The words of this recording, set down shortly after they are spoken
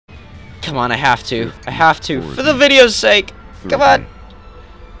Come on, I have to. I have to. For the video's sake. Come on.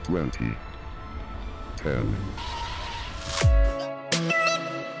 20, 10.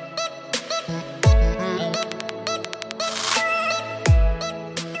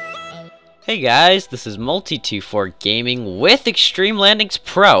 Hey guys, this is Multi24 Gaming with Extreme Landings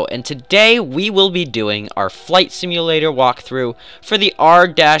Pro, and today we will be doing our flight simulator walkthrough for the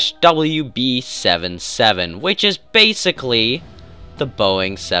R-WB77, which is basically the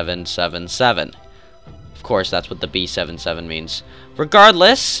Boeing 777. Of course, that's what the B77 means.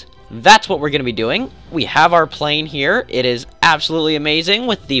 Regardless, that's what we're going to be doing. We have our plane here. It is absolutely amazing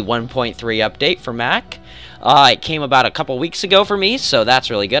with the 1.3 update for Mac. It came about a couple weeks ago for me, so that's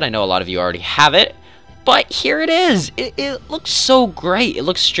really good. I know a lot of you already have it, but here it is. It looks so great. It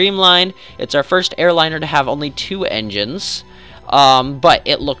looks streamlined. It's our first airliner to have only 2 engines, but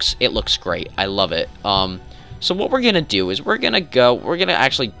it looks great. I love it. So what we're gonna do is we're gonna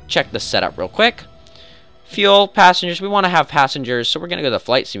actually check the setup real quick. Fuel, passengers. We want to have passengers, so we're gonna go to the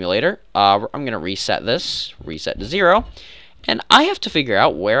flight simulator. I'm gonna reset this, reset to 0, and I have to figure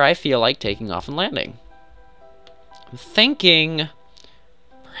out where I feel like taking off and landing. I'm thinking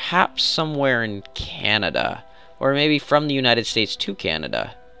perhaps somewhere in Canada, or maybe from the United States to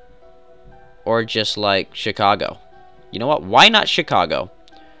Canada, or just like Chicago. You know what? Why not Chicago?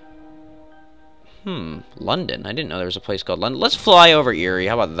 London. I didn't know there was a place called London. Let's fly over Erie.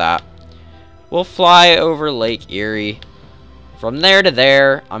 How about that? We'll fly over Lake Erie. From there to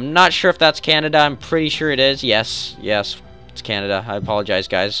there. I'm not sure if that's Canada. I'm pretty sure it is. Yes, it's Canada. I apologize,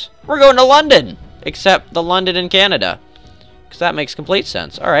 guys. We're going to London! Except the London in Canada, because that makes complete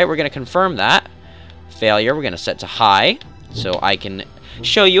sense. Alright, we're going to confirm that. Failure, we're going to set to high, so I can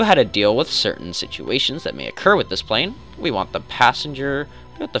show you how to deal with certain situations that may occur with this plane. We want the passenger,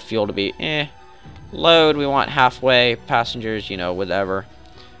 we want the fuel to be, load, we want halfway, passengers, you know, whatever.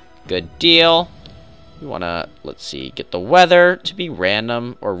 Good deal. We want to, let's see, get the weather to be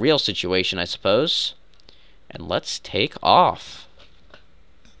random, or real situation, I suppose. And let's take off.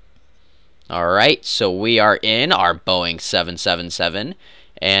 Alright, so we are in our Boeing 777,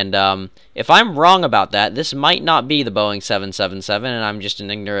 and if I'm wrong about that, this might not be the Boeing 777, and I'm just an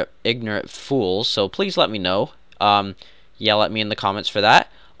ignorant fool, so please let me know. Yell at me in the comments for that.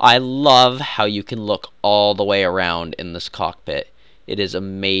 I love how you can look all the way around in this cockpit. It is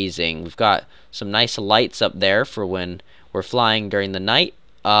amazing. We've got some nice lights up there for when we're flying during the night.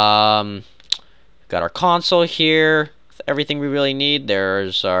 Got our console here, everything we really need.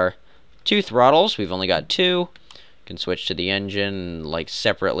 There's our 2 throttles. We've only got 2. Can switch to the engine and like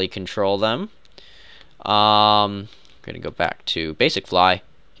separately control them. Gonna go back to basic fly.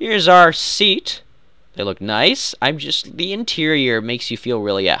 Here's our seat. They look nice. The interior makes you feel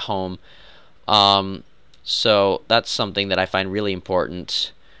really at home. So that's something that I find really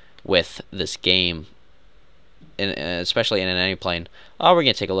important with this game, especially in any plane. We're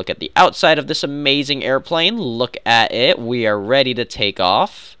gonna take a look at the outside of this amazing airplane. Look at it. We are ready to take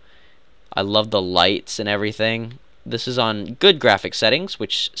off. I love the lights and everything. This is on good graphic settings,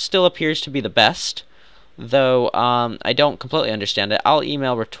 which still appears to be the best, though I don't completely understand it. I'll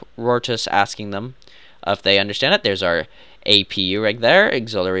email Rortus asking them if they understand it. There's our APU right there,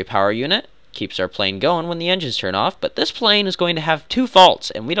 auxiliary power unit. Keeps our plane going when the engines turn off, but this plane is going to have 2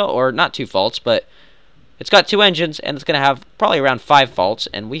 faults, and we don't, or not 2 faults, but it's got 2 engines, and it's going to have probably around 5 faults,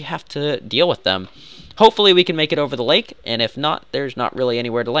 and we have to deal with them. Hopefully we can make it over the lake, and if not, there's not really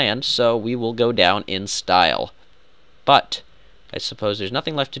anywhere to land, so we will go down in style. But I suppose there's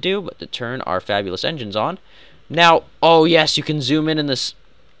nothing left to do but to turn our fabulous engines on. Now, oh yes, you can zoom in this.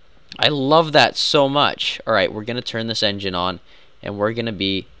 I love that so much. Alright, we're going to turn this engine on, and we're going to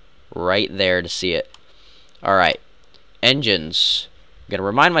be right there to see it. Alright, engines. I'm going to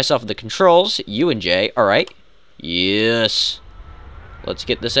remind myself of the controls, U and J. Alright, yes. Let's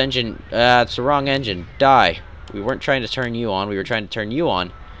get this engine. It's the wrong engine. Die. We weren't trying to turn you on. We were trying to turn you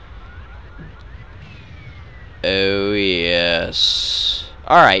on. Oh, yes.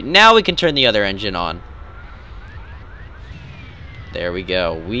 Alright, now we can turn the other engine on. There we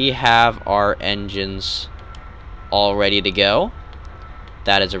go. We have our engines all ready to go.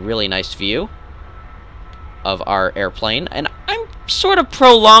 That is a really nice view of our airplane. And I'm sort of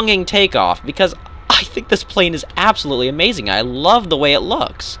prolonging takeoff because I think this plane is absolutely amazing. I love the way it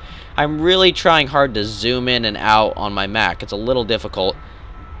looks. I'm really trying hard to zoom in and out on my Mac. It's a little difficult.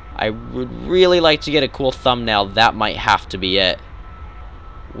 I would really like to get a cool thumbnail. That might have to be it.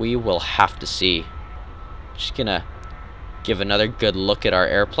 We will have to see. Just gonna give another good look at our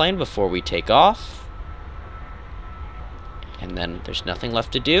airplane before we take off. And then there's nothing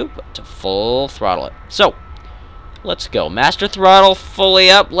left to do but to full throttle it. So, Let's go. Master throttle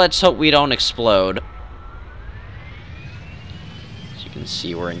fully up. Let's hope we don't explode. As you can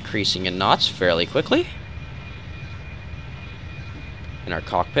see, we're increasing in knots fairly quickly. In our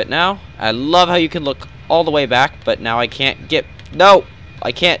cockpit now. I love how you can look all the way back, but now I can't get... No!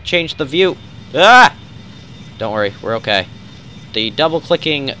 I can't change the view. Ah! Don't worry, we're okay. The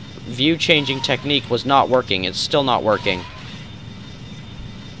double-clicking view-changing technique was not working. It's still not working.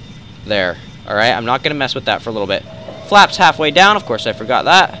 There. Alright, I'm not going to mess with that for a little bit. Flaps halfway down. Of course, I forgot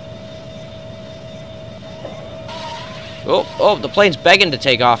that. Oh, the plane's begging to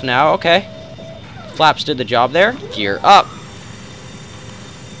take off now. Okay. Flaps did the job there. Gear up.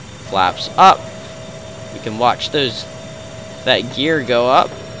 Flaps up. We can watch that gear go up.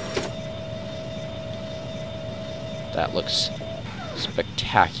 That looks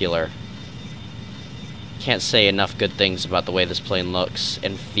spectacular. Can't say enough good things about the way this plane looks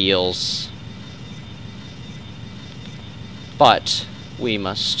and feels. But we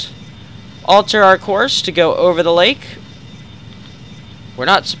must alter our course to go over the lake. We're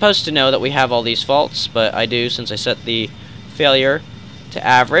not supposed to know that we have all these faults, but I do since I set the failure to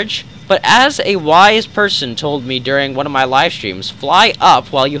average. But as a wise person told me during one of my live streams, fly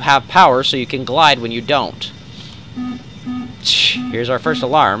up while you have power so you can glide when you don't. Here's our first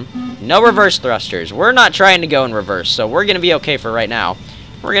alarm. No reverse thrusters. We're not trying to go in reverse, so we're going to be okay for right now.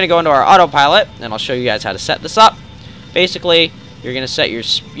 We're going to go into our autopilot, and I'll show you guys how to set this up. Basically, you're going to set your...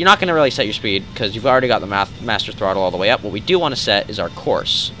 You're not going to really set your speed, because you've already got the master throttle all the way up. What we do want to set is our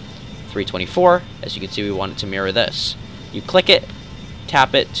course. 324. As you can see, we want it to mirror this. You click it,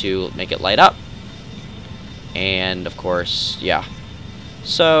 tap it to make it light up. And, of course, yeah.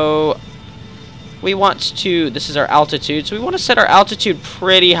 So... we want to, this is our altitude, so we want to set our altitude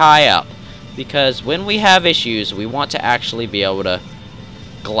pretty high up, because when we have issues, we want to actually be able to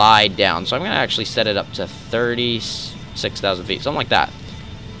glide down. So I'm going to actually set it up to 36,000 feet, something like that.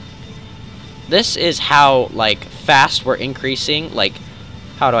 This is how, like, fast we're increasing, like,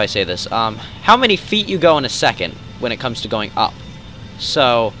 how do I say this? How many feet you go in a second when it comes to going up.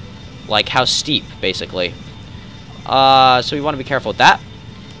 So, like, how steep, basically. So we want to be careful with that.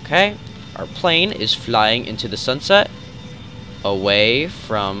 Okay. Our plane is flying into the sunset, away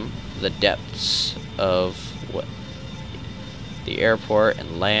from the depths of the airport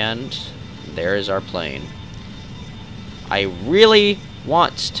and land. There is our plane. I really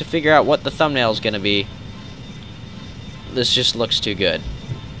want to figure out what the thumbnail is going to be. This just looks too good.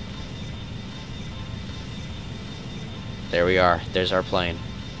 There we are. There's our plane.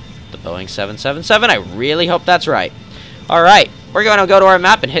 The Boeing 777. I really hope that's right. Alright. We're going to go to our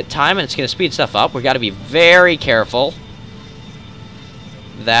map and hit time, and it's going to speed stuff up. We've got to be very careful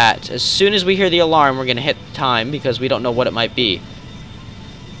that as soon as we hear the alarm, we're going to hit time, because we don't know what it might be.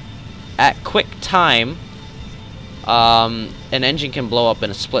 At quick time, an engine can blow up in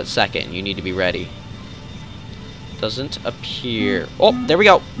a split second. You need to be ready. Doesn't appear... Oh, there we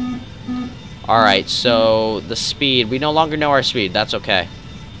go. Alright, so the speed. We no longer know our speed. That's okay.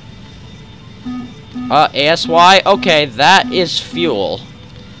 ASY, okay, that is fuel.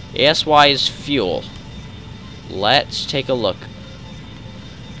 ASY is fuel. Let's take a look.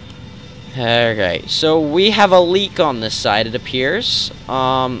 Okay, so we have a leak on this side, it appears.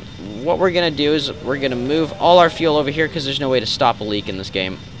 What we're gonna do is we're gonna move all our fuel over here, because there's no way to stop a leak in this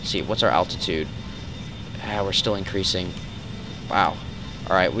game. Let's see, what's our altitude? We're still increasing. Wow.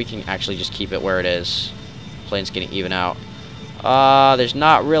 Alright, we can actually just keep it where it is. Plane's getting even out. There's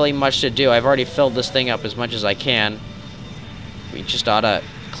not really much to do. I've already filled this thing up as much as I can. We just ought to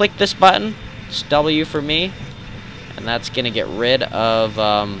click this button. It's W for me. And that's going to get rid of,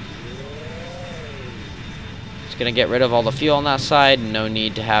 it's going to get rid of all the fuel on that side. No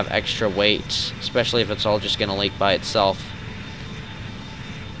need to have extra weight, especially if it's all just going to leak by itself.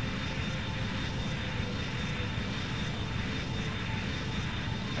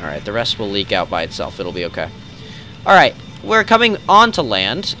 Alright, the rest will leak out by itself. It'll be okay. Alright. We're coming onto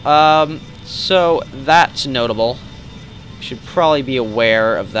land, so that's notable. Should probably be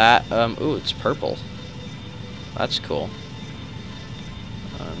aware of that. Ooh, it's purple. That's cool.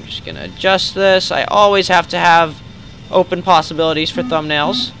 I'm just gonna adjust this. I always have to have open possibilities for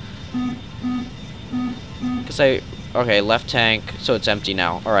thumbnails. Okay, left tank, so it's empty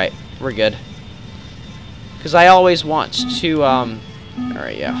now. Alright, we're good. Because I always want to,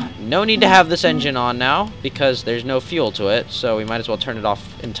 alright, yeah. No need to have this engine on now, because there's no fuel to it, so we might as well turn it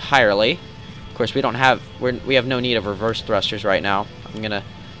off entirely. Of course, we have no need of reverse thrusters right now. I'm gonna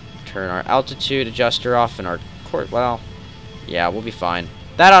turn our altitude adjuster off and our well, yeah, we'll be fine.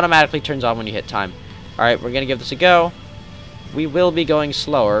 That automatically turns on when you hit time. Alright, we're gonna give this a go. We will be going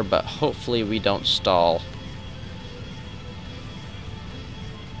slower, but hopefully we don't stall.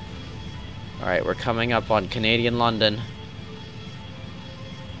 Alright, we're coming up on Canadian London.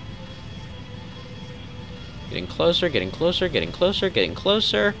 Getting closer, getting closer, getting closer, getting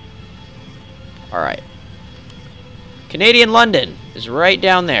closer. Alright. Canadian London is right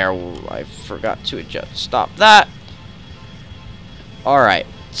down there. I forgot to adjust. Stop that. Alright,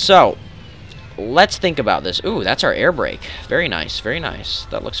 so let's think about this. Ooh, that's our air brake. Very nice, very nice.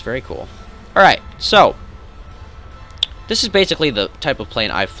 That looks very cool. Alright, so this is basically the type of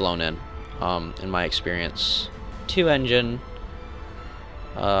plane I've flown in my experience. 2-engine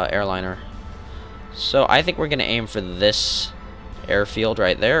airliner. So I think we're going to aim for this airfield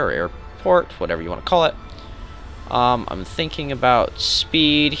right there, or airport, whatever you want to call it. I'm thinking about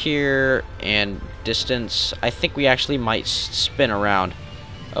speed here and distance. I think we actually might spin around.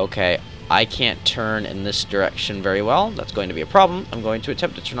 Okay, I can't turn in this direction very well. That's going to be a problem. I'm going to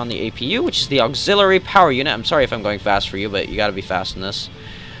attempt to turn on the APU, which is the auxiliary power unit. I'm sorry if I'm going fast for you, but you got to be fast in this.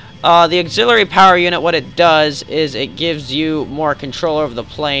 The auxiliary power unit, what it does is it gives you more control over the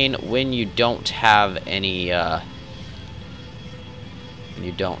plane when you don't have any, what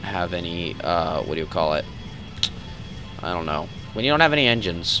do you call it? I don't know. When you don't have any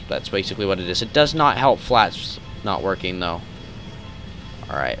engines, that's basically what it is. It does not help flaps not working, though.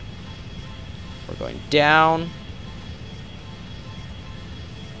 Alright. We're going down.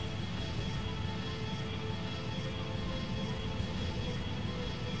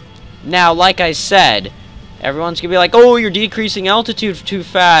 Now, like I said, everyone's gonna be like, oh, you're decreasing altitude too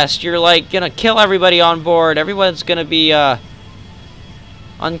fast. You're, like, gonna kill everybody on board. Everyone's gonna be,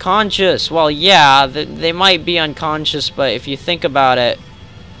 unconscious. Well, yeah, they might be unconscious, but if you think about it,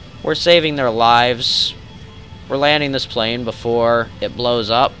 we're saving their lives. We're landing this plane before it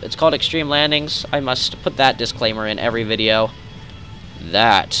blows up. It's called extreme landings. I must put that disclaimer in every video.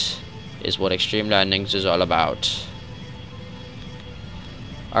 That is what extreme landings is all about.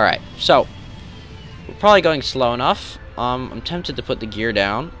 Alright, so we're probably going slow enough. I'm tempted to put the gear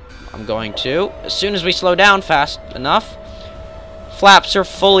down. I'm going to. As soon as we slow down fast enough, flaps are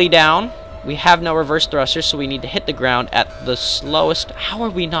fully down. We have no reverse thrusters, so we need to hit the ground at the slowest. How are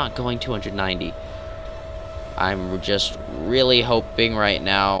we not going 290? I'm just really hoping right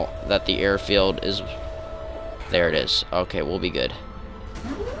now that the airfield is... There it is. Okay, we'll be good.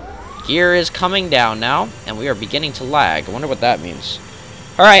 Gear is coming down now, and we are beginning to lag. I wonder what that means.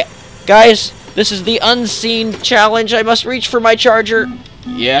 Alright, guys, this is the unseen challenge. I must reach for my charger.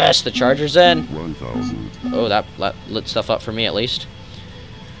 Yes, the charger's in. 1,000. Oh, that lit stuff up for me at least.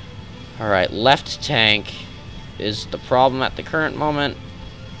 Alright, left tank is the problem at the current moment.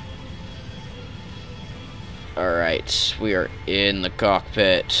 Alright, we are in the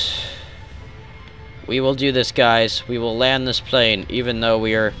cockpit. We will do this, guys. We will land this plane, even though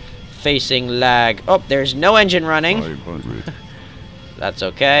we are facing lag. Oh, there's no engine running. 500. That's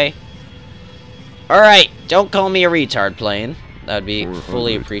okay. Alright, don't call me a retard, plane. That would be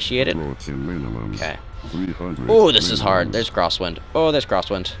fully appreciated. Okay. Oh, this is hard. There's crosswind. Oh, there's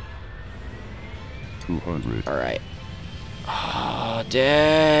crosswind. 200. Alright. Oh,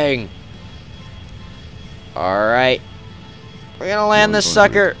 dang. Alright. We're gonna land this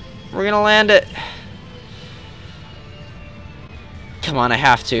sucker. We're gonna land it. Come on, I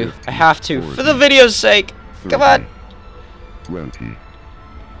have to. I have to. For the video's sake. Come on. 20.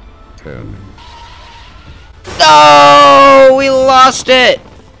 10. No! We lost it!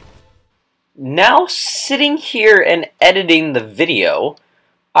 Now, sitting here and editing the video,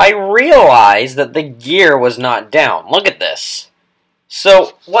 I realized that the gear was not down. Look at this.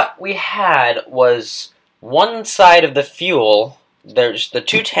 So, what we had was one side of the fuel, there's the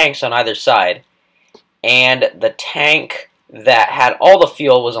two tanks on either side, and the tank that had all the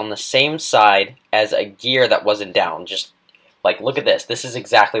fuel was on the same side as a gear that wasn't down. Just, like, look at this. This is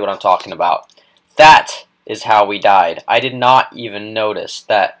exactly what I'm talking about. That is how we died. I did not even notice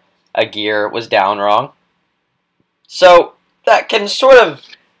that a gear was down wrong. So, that can sort of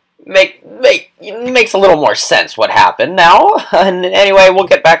makes a little more sense what happened now. And anyway, we'll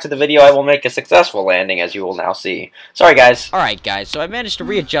get back to the video. I will make a successful landing, as you will now see. Sorry, guys. Alright, guys, so I managed to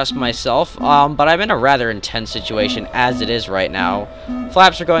readjust myself, but I'm in a rather intense situation as it is right now.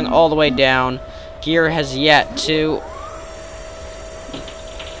 Flaps are going all the way down. Gear has yet to...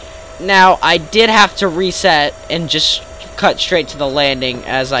 Now, I did have to reset and just cut straight to the landing,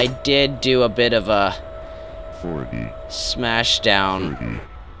 as I did do a bit of a 40. Smash down. 30.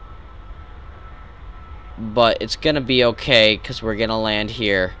 But it's gonna be okay, because we're gonna land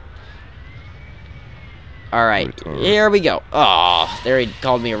here. Alright, here we go. Oh, there he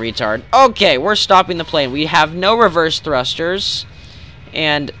called me a retard. Okay, we're stopping the plane. We have no reverse thrusters.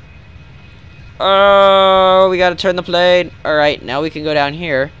 And... oh, we gotta turn the plane. Alright, now we can go down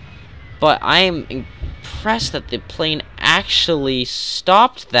here. but I am impressed that the plane actually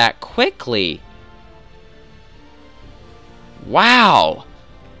stopped that quickly. Wow!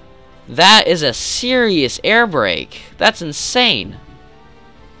 That is a serious air brake. That's insane.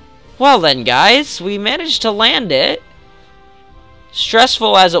 Well then, guys, we managed to land it.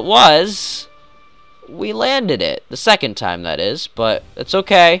 Stressful as it was, we landed it. The second time, that is, but it's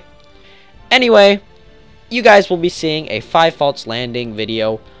okay. Anyway, you guys will be seeing a 5 faults landing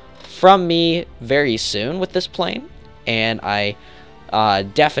video from me very soon with this plane, and I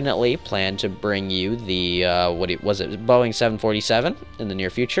definitely plan to bring you the Boeing 747 in the near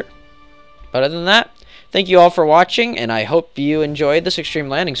future. But other than that, thank you all for watching, and I hope you enjoyed this Extreme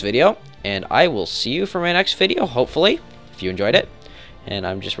Landings video, and I will see you for my next video, hopefully, if you enjoyed it. And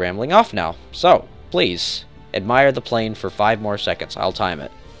I'm just rambling off now, so please admire the plane for 5 more seconds. I'll time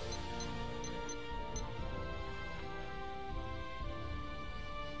it.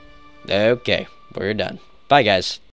 Okay, we're done. Bye, guys.